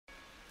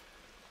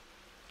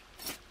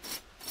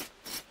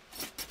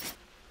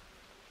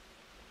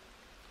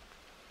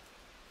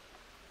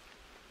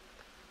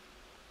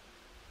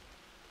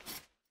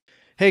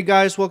Hey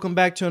guys, welcome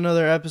back to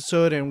another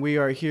episode, and we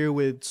are here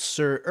with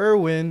Sir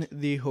Erwin,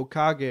 the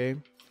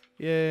Hokage.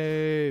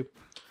 Yay!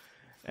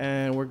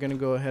 And we're gonna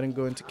go ahead and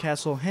go into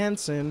Castle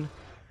Hansen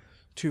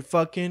to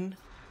fucking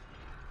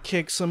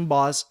kick some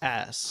boss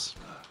ass.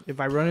 If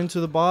I run into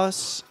the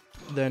boss,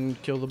 then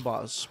kill the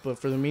boss. But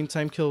for the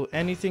meantime, kill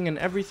anything and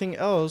everything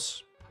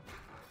else.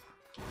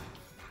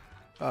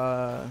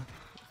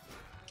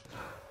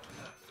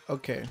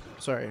 Okay,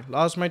 sorry.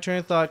 Lost my train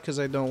of thought because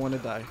I don't want to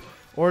die.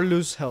 Or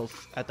lose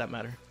health, at that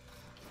matter.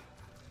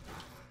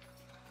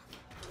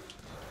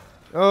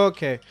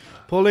 Okay,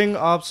 pulling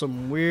off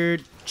some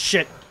weird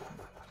shit.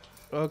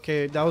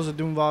 Okay, that was a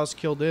Doom boss,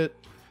 killed it.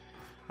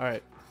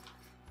 Alright.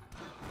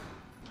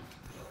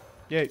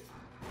 Yay.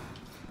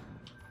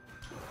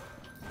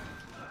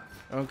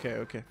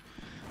 Okay.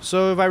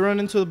 So if I run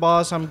into the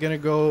boss, I'm gonna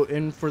go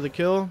in for the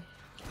kill.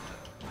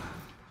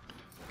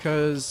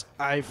 Because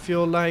I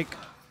feel like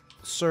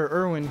Sir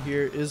Erwin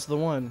here is the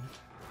one.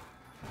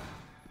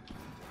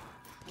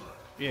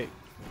 Yay.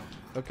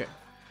 Okay.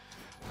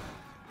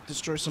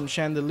 Destroy some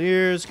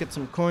chandeliers, get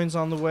some coins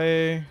on the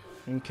way,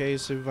 in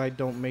case if I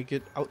don't make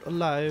it out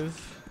alive.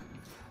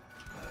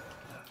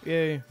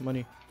 Yay,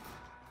 money.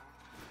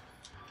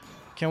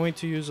 Can't wait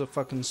to use a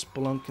fucking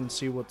Splunk and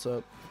see what's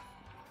up.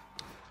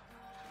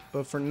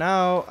 But for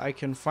now, I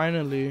can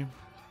finally...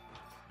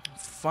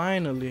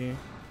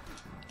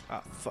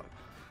 Ah, fuck.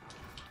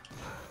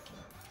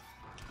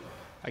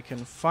 I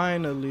can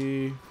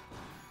finally...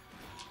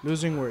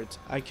 Losing words.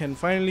 I can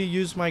finally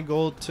use my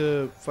gold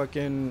to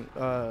fucking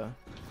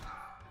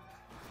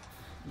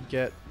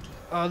get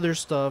other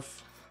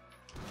stuff.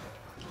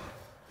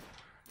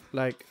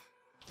 Like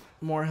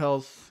more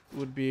health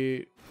would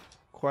be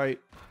quite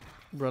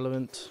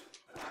relevant.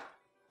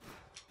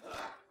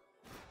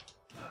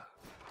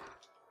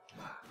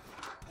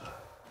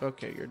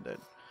 Okay, you're dead.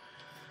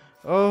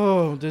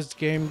 Oh, this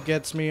game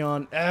gets me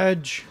on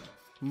edge.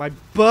 My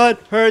butt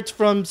hurts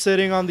from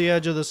sitting on the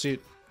edge of the seat.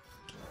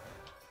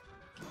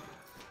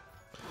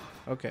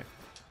 Okay.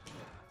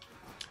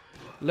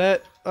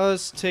 Let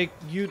us take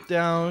you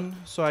down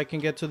so I can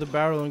get to the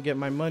barrel and get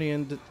my money.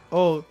 And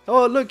oh,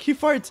 look, he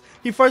farts.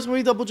 He farts when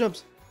he double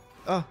jumps.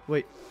 Oh,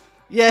 wait.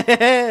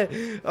 Yeah.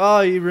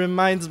 Oh, he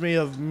reminds me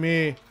of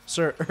me.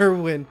 Sir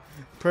Erwin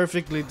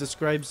perfectly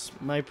describes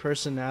my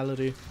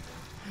personality.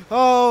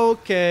 Oh,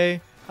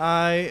 okay.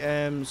 I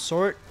am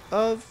sort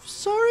of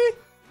sorry.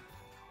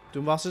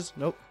 Doom bosses?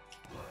 Nope.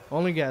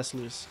 Only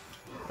Ghastlies.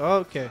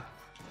 Okay.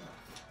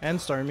 And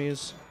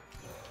Starmies.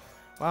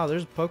 Wow,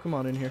 there's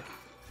Pokemon in here.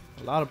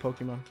 A lot of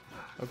Pokemon.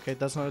 Okay,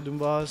 that's not a Doom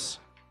boss.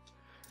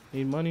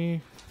 Need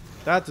money.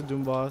 That's a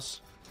Doom boss.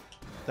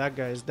 That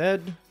guy is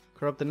dead.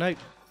 Corrupt the Knight.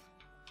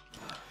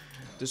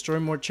 Destroy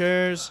more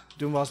chairs.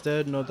 Doom boss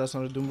dead. No, that's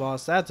not a Doom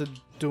boss. That's a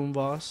Doom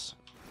boss.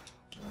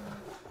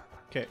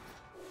 Okay.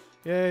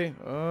 Yay.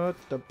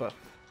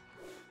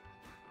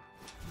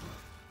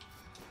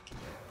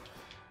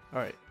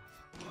 Alright.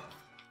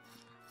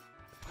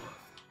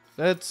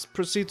 Let's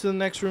proceed to the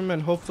next room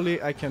and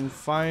hopefully I can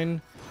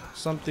find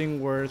something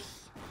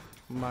worth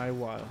my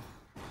while.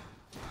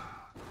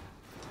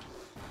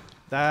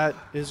 That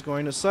is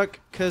going to suck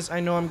because I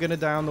know I'm going to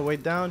die on the way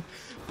down.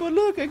 But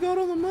look, I got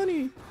all the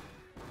money.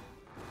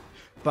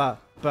 Ba.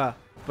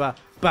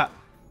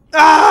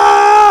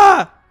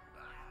 Ah!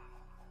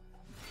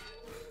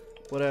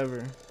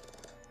 Whatever.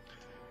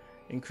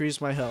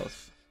 Increase my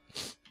health.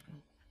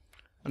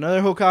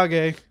 Another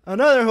Hokage.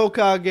 Another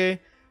Hokage.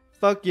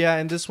 Fuck yeah,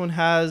 and this one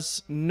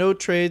has no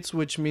traits,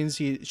 which means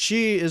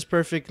she is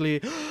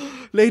perfectly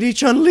Lady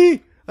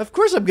Chun-Li. Of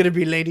course I'm gonna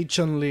be Lady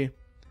Chun-Li.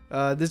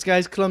 This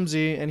guy's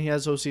clumsy and he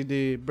has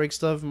OCD. Break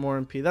stuff, more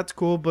MP. That's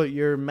cool, but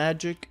your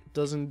magic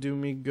doesn't do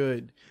me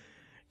good.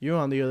 You,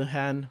 on the other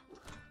hand,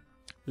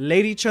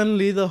 Lady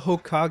Chun-Li the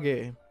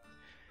Hokage.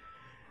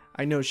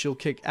 I know she'll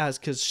kick ass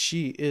because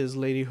she is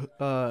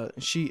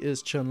she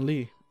is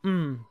Chun-Li.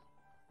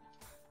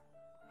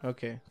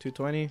 Okay,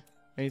 220.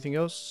 Anything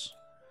else?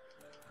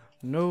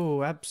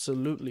 No,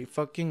 absolutely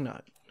fucking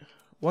not.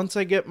 Once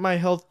I get my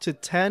health to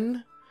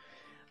 10,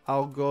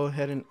 I'll go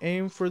ahead and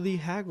aim for the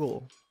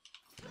haggle.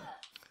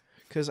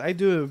 Because I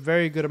do a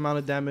very good amount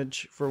of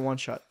damage for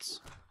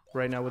one-shots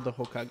right now with the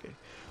Hokage.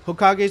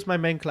 Hokage is my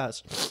main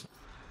class.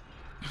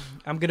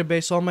 I'm going to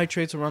base all my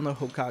traits around the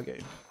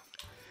Hokage.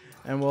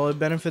 And well, it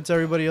benefits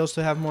everybody else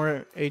to have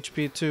more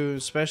HP too,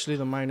 especially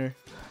the miner.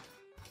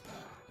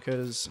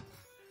 Because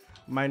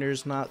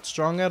miner's not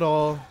strong at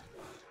all,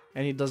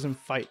 and he doesn't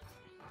fight.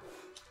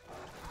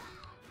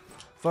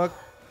 Fuck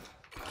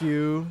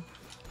you.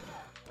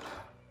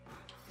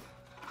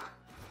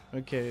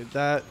 Okay,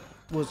 that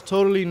was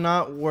totally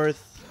not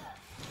worth.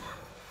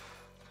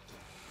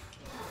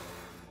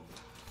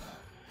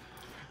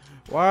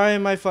 Why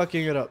am I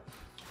fucking it up?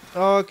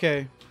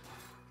 Okay.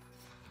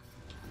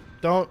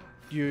 Don't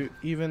you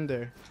even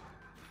dare.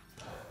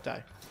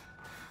 Die.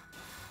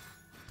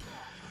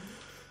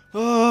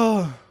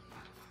 Oh.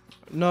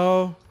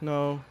 No.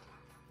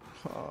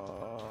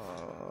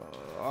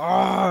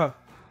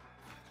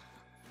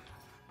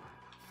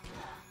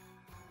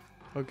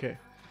 Okay.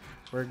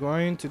 We're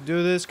going to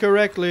do this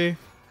correctly.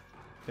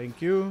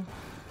 Thank you.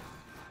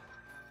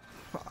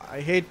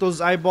 I hate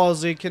those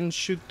eyeballs. They can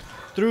shoot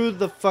through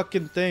the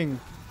fucking thing.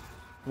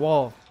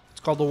 Wall. It's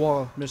called a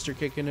wall,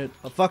 Mrkikinit.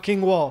 A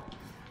fucking wall.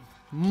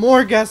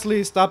 More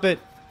ghastly. Stop it.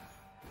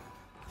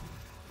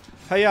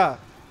 Hiya.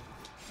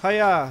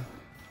 Hiya.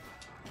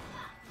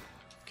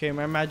 Okay,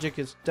 my magic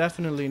is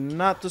definitely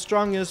not the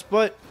strongest,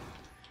 but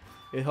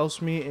it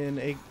helps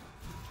me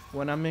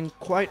when I'm in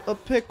quite a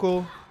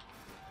pickle.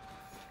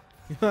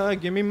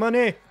 Give me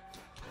money.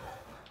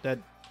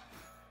 Dead.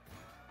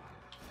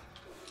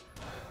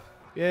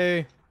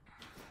 Yay.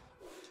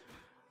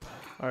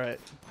 Alright.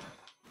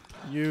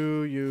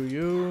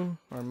 You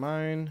are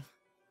mine.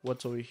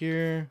 What's over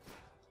here?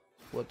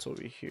 What's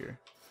over here?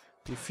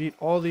 Defeat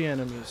all the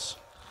enemies.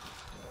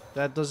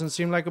 That doesn't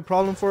seem like a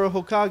problem for a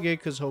Hokage,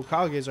 because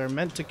Hokages are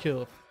meant to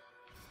kill.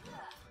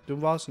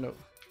 Doom boss? No.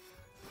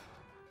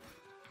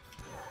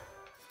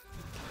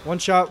 One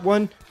shot,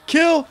 one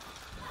kill!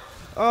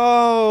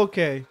 Oh,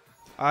 okay.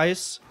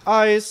 Ice,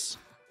 ice,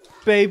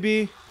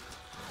 baby.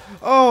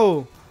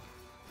 Oh!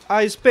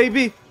 Ice,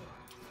 baby!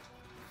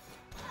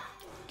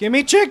 Give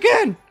me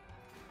chicken!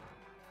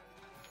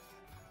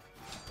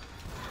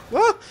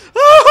 Ah!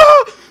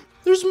 Ah!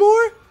 There's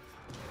more!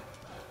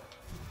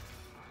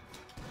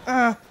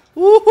 Ah!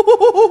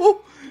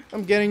 Ooh!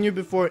 I'm getting you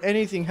before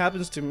anything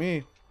happens to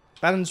me.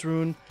 Balance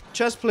rune.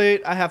 Chest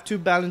plate. I have 2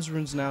 balance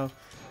runes now.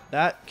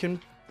 That can...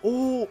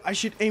 Oh! I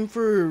should aim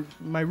for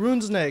my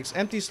runes next.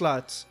 Empty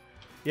slots.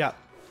 Yeah.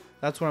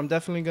 That's what I'm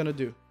definitely gonna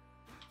do.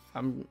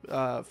 I'm...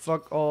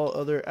 fuck all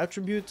other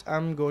attributes.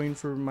 I'm going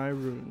for my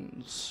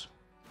runes.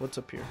 What's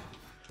up here?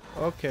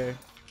 Okay.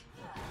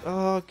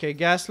 Okay,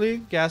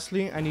 Ghastly.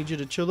 Ghastly, I need you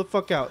to chill the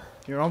fuck out.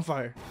 You're on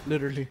fire.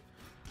 Literally.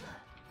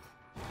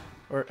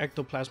 Or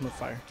ectoplasma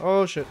fire.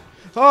 Oh, shit.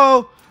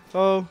 Oh!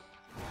 Oh!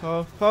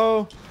 Oh!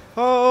 Oh!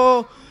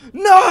 Oh!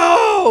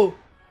 No!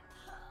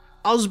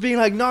 I was being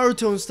like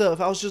Naruto and stuff.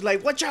 I was just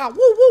like, watch out!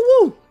 Woo! Woo!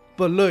 Woo!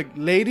 But look,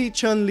 Lady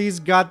Chun-Li's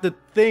got the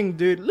thing,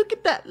 dude. Look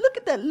at that. Look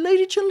at that.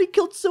 Lady Chun-Li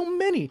killed so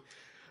many.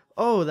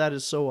 Oh, that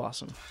is so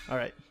awesome.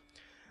 Alright.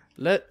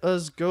 Let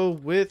us go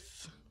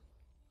with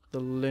the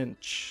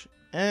Lynch.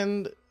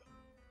 And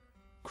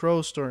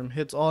Crow Storm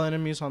hits all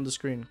enemies on the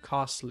screen.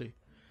 Costly.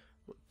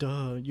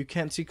 Duh. You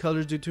can't see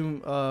colors due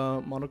to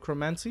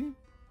monochromancy?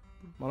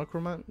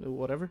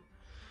 Whatever.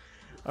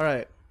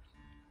 Alright.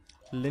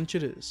 Lynch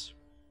it is.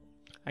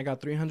 I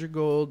got 300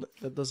 gold.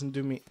 That doesn't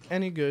do me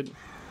any good.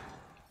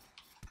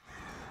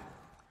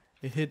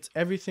 It hits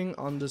everything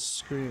on the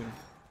screen.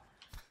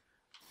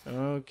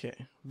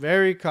 Okay.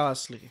 Very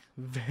costly.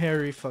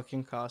 Very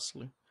fucking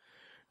costly.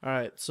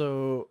 Alright,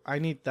 so I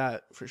need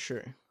that for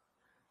sure.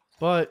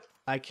 But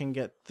I can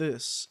get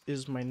this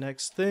is my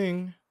next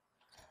thing.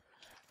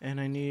 And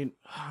I need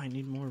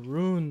more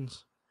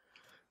runes.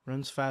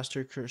 Runs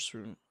faster, curse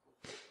rune.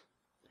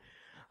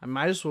 I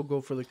might as well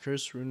go for the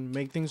curse rune.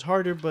 Make things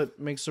harder, but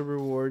makes the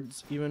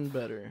rewards even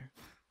better.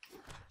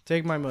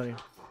 Take my money.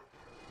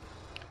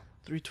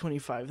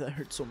 325, that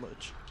hurts so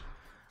much.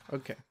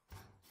 Okay.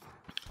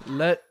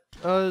 Let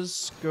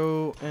us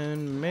go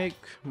and make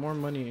more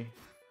money.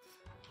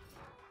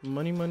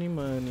 Money, money,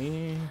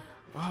 money.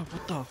 Oh,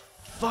 what the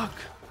fuck?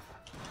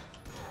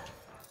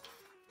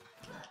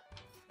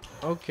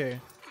 Okay.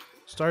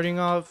 Starting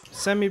off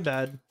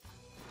semi-bad.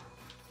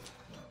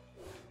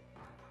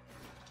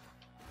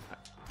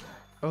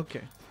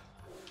 Okay.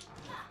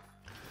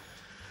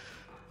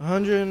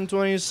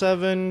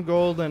 127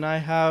 gold and I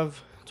have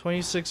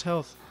 26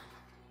 health.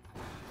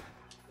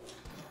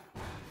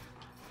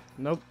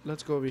 Nope,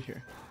 let's go over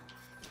here.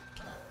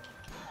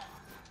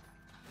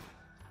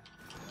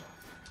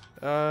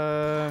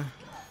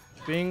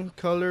 Being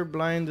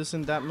colorblind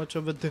isn't that much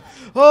of a thing.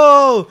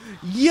 Oh!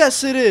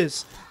 Yes, it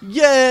is!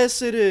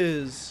 Yes, it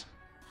is!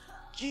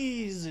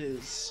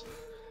 Jesus!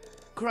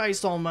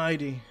 Christ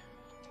almighty.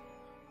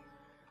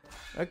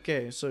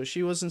 Okay, so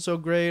she wasn't so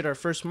great. Our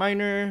first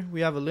miner. We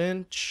have a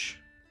Lynch.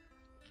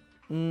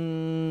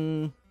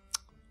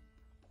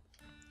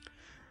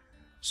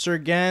 Sir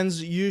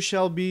Gans, you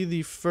shall be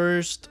the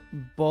first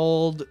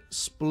bald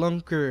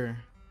splunker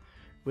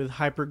with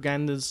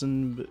hypergandas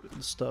and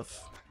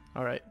stuff.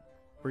 Alright,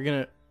 we're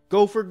gonna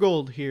go for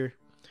gold here.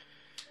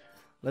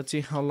 Let's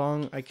see how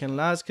long I can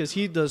last, because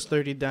he does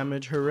 30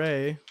 damage,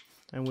 hooray.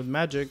 And with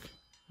magic,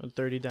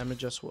 30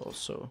 damage as well,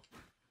 so...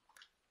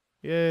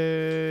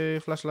 Yay,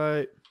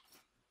 flashlight.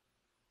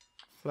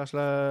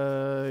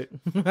 Flashlight.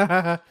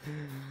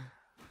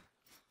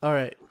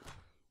 Alright.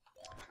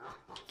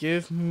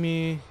 Give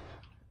me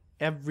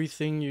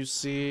everything you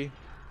see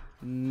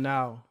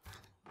now.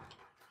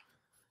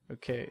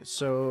 Okay,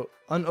 so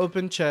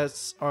unopened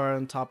chests are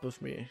on top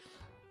of me.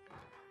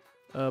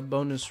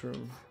 Bonus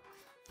room.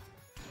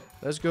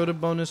 Let's go to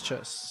bonus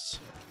chests,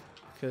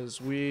 because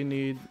we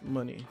need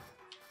money.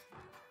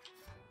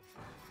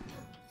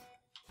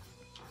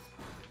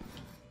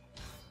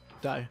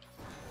 Die.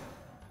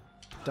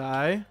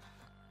 Die.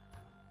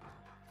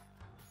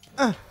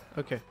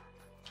 Okay.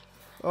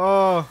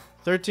 Oh,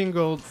 13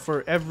 gold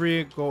for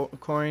every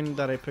coin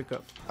that I pick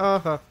up.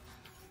 Uh-huh.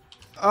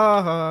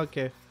 Uh-huh,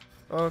 okay.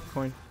 Oh,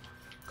 coin.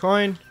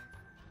 Coin.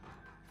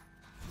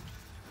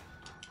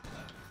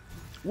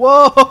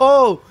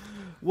 Whoa!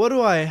 What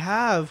do I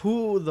have?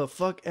 Who the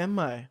fuck am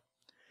I?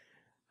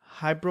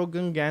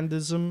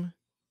 Hypergangandism.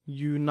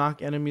 You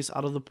knock enemies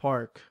out of the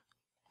park.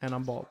 And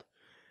I'm bald.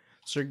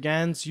 Sir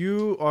Gans,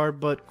 you are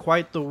but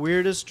quite the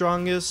weirdest,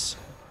 strongest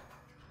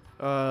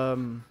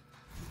splunker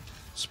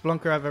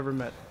I've ever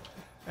met.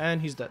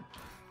 And he's dead.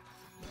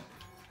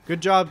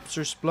 Good job,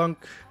 Sir Splunk.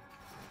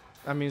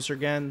 I mean, Sir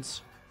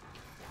Gans.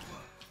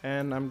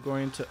 And I'm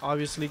going to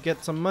obviously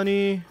get some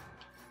money.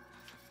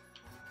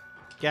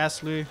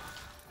 Ghastly.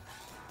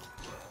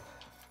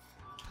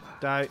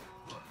 Die.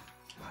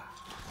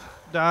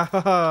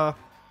 Die.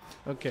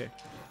 Okay.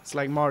 It's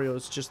like Mario.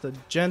 It's just a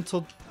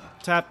gentle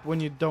tap when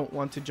you don't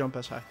want to jump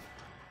as high.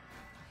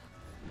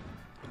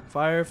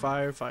 Fire,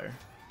 fire, fire.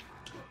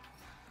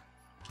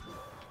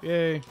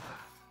 Yay.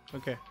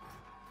 Okay.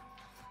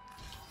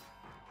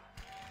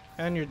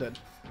 And you're dead.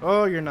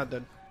 Oh, you're not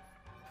dead.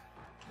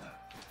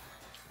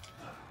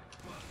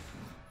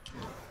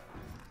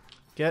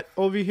 Get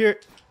over here.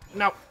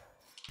 No.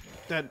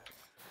 Dead.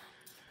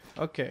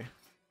 Okay.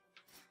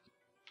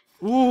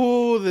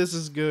 Ooh, this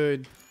is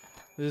good.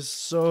 This is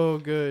so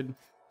good.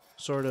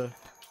 Sorta.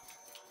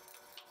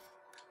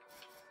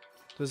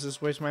 Does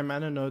this waste my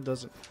mana? No, it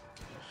doesn't.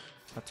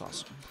 That's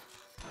awesome.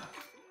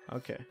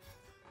 Okay.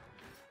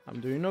 I'm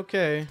doing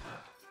okay.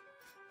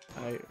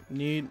 I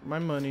need my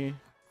money.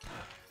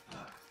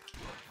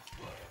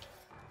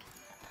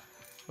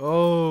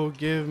 Oh,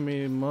 give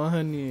me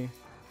money.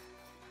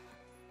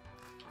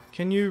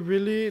 Can you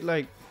really,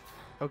 like...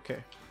 Okay.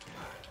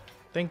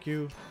 Thank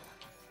you.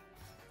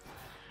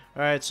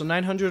 Alright, so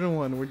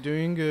 901. We're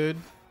doing good.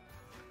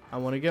 I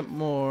want to get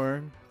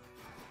more.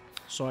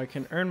 So I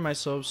can earn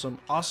myself some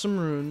awesome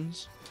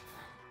runes.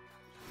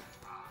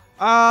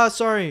 Ah,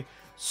 sorry.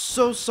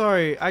 So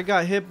sorry. I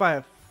got hit by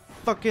a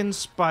fucking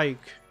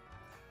spike.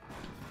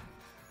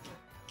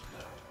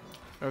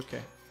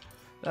 Okay.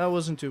 That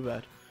wasn't too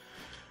bad.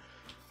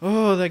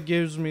 Oh, that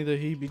gives me the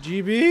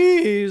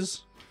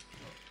heebie-jeebies.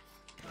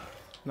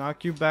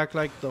 Knock you back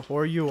like the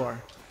whore you are.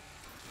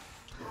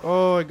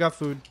 Oh, I got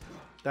food.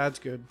 That's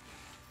good.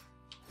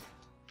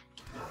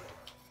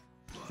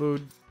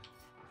 Food.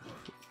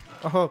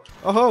 Oh,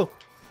 oh!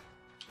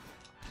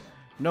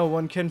 No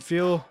one can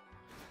feel...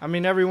 I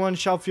mean, everyone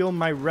shall feel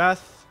my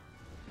wrath.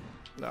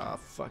 Ah,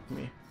 fuck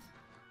me.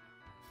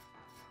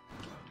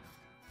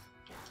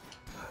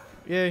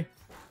 Yay.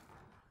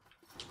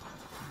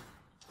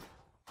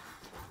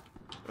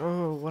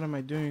 Oh, what am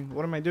I doing?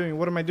 What am I doing?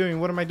 What am I doing?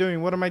 What am I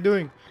doing? What am I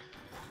doing?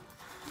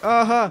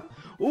 Aha!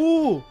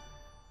 Ooh!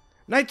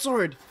 Night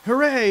sword!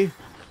 Hooray!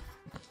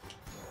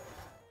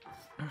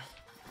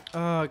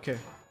 Okay.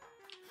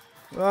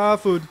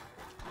 Food.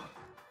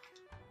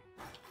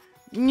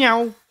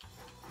 Meow.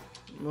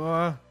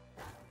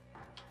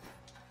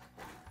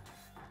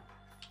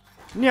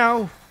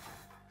 Meow.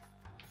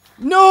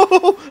 No!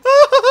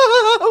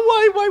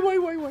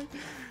 Why?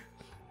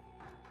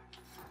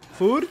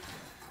 Food?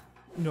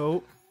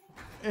 No.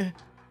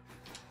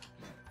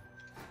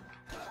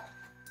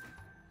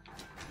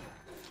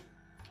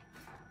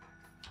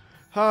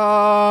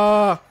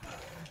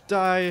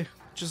 Die.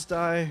 Just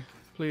die.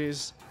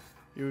 Please.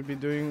 You would be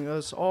doing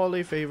us all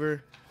a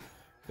favor.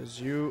 Because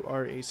you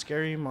are a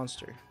scary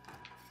monster.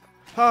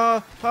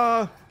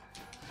 Ha!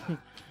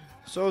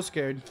 So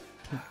scared.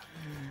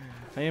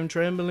 I am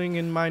trembling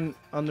in my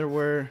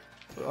underwear.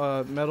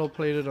 Metal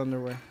plated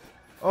underwear.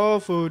 Oh,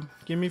 food.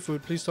 Give me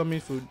food. Please tell me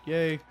food.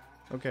 Yay.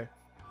 Okay.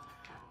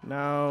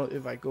 Now,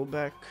 if I go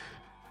back.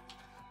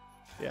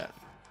 Yeah.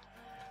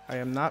 I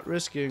am not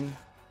risking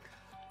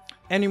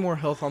any more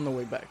health on the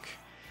way back.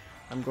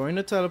 I'm going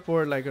to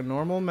teleport like a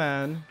normal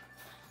man.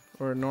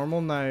 Or a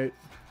normal knight.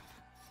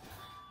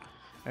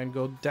 And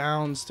go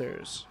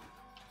downstairs.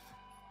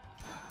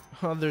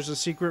 Oh, there's a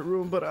secret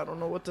room, but I don't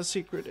know what the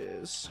secret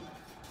is.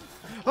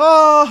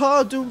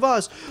 Oh,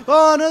 Doomvoss!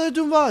 Oh, another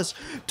Doomvoss!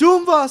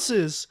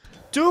 Doomvosses!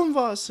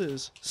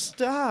 Doomvosses!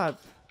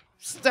 Stop!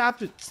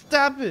 Stop it!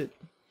 Stop it!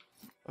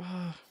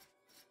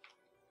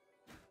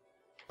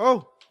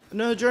 Oh,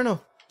 another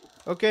journal.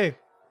 Okay.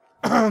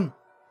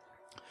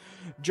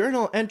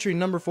 Journal entry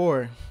number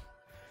 4.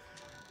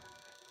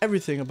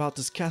 Everything about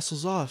this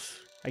castle's off.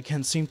 I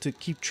can't seem to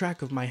keep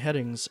track of my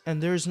headings,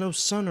 and there is no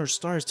sun or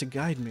stars to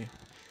guide me.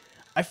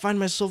 I find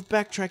myself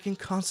backtracking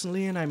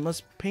constantly, and I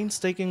must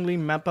painstakingly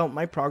map out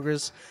my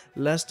progress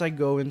lest I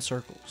go in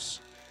circles.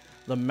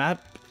 The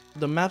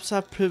maps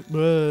have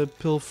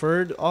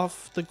pilfered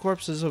off the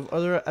corpses of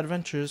other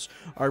adventurers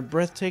are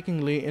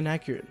breathtakingly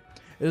inaccurate.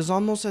 It is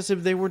almost as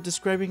if they were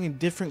describing a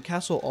different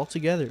castle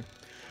altogether.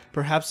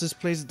 Perhaps this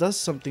place does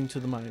something to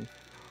the mind.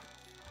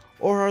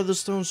 Or are the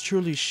stones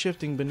truly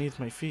shifting beneath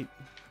my feet?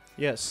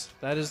 Yes,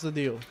 that is the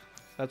deal.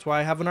 That's why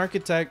I have an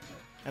architect,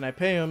 and I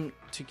pay him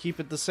to keep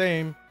it the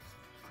same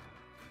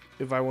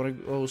if I want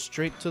to go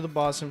straight to the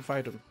boss and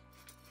fight him.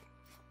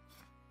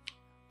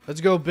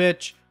 Let's go,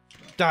 bitch.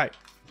 Die.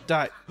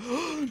 Die.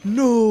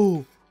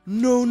 No!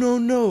 No, no,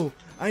 no!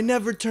 I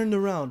never turned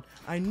around.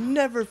 I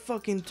never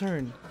fucking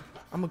turned.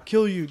 I'm gonna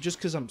kill you just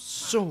because I'm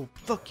so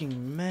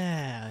fucking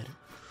mad.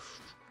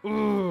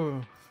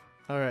 Ugh.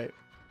 Alright.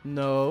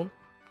 No.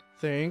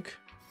 Think.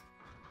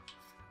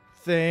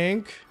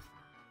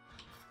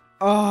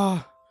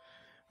 Ah.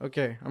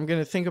 Okay, I'm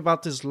gonna think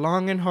about this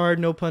long and hard,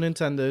 no pun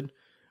intended.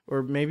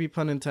 Or maybe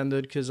pun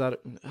intended, because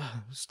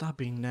stop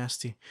being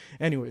nasty.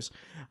 Anyways,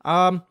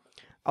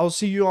 I'll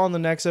see you all in the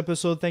next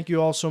episode. Thank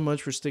you all so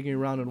much for sticking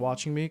around and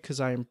watching me,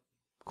 because I am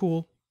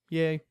cool.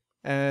 Yay.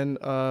 And,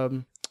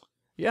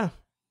 yeah.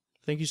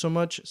 Thank you so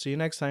much. See you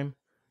next time.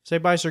 Say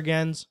bye, Sir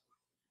Gans.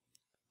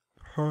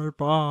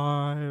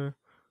 Bye.